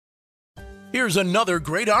Here's another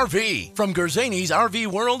great RV from Gerzeny's RV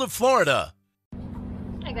World of Florida.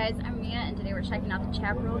 Hi guys, I'm Mia and today we're checking out the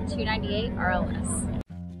Chaparral 5th-298RLS.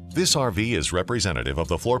 This RV is representative of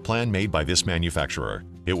the floor plan made by this manufacturer.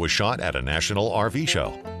 It was shot at a national RV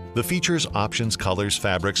show. The features, options, colors,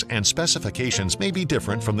 fabrics, and specifications may be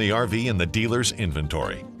different from the RV in the dealer's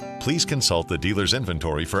inventory. Please consult the dealer's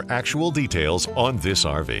inventory for actual details on this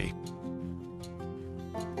RV.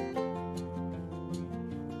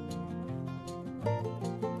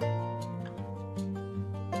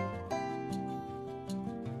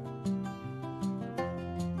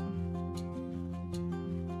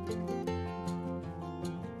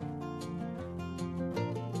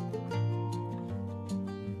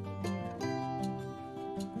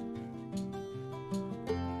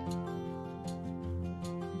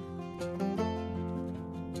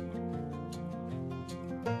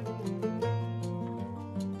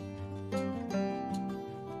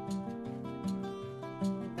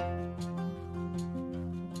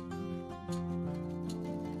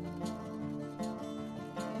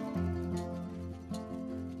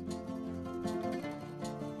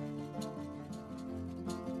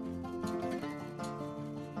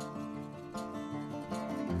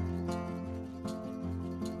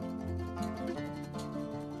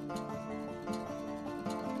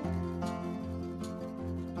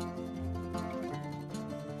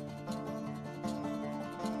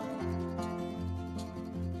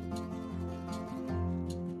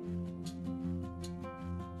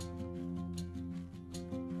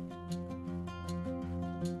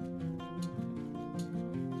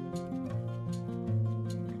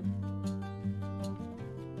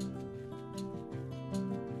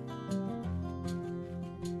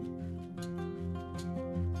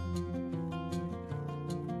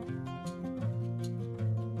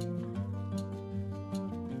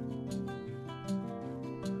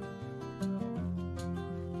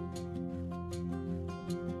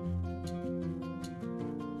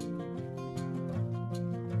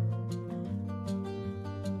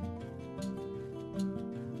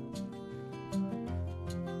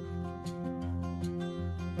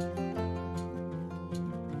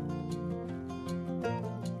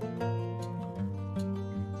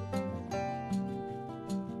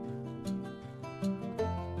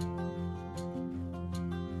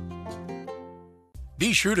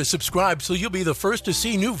 Be sure to subscribe so you'll be the first to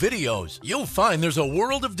see new videos. You'll find there's a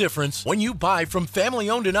world of difference when you buy from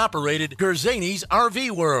family-owned and operated Gerzeny's RV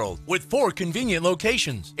World, with 4 convenient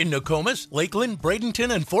locations in Nokomis, Lakeland,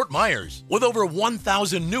 Bradenton, and Fort Myers. With over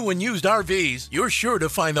 1,000 new and used RVs, you're sure to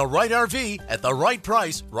find the right RV at the right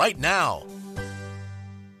price right now.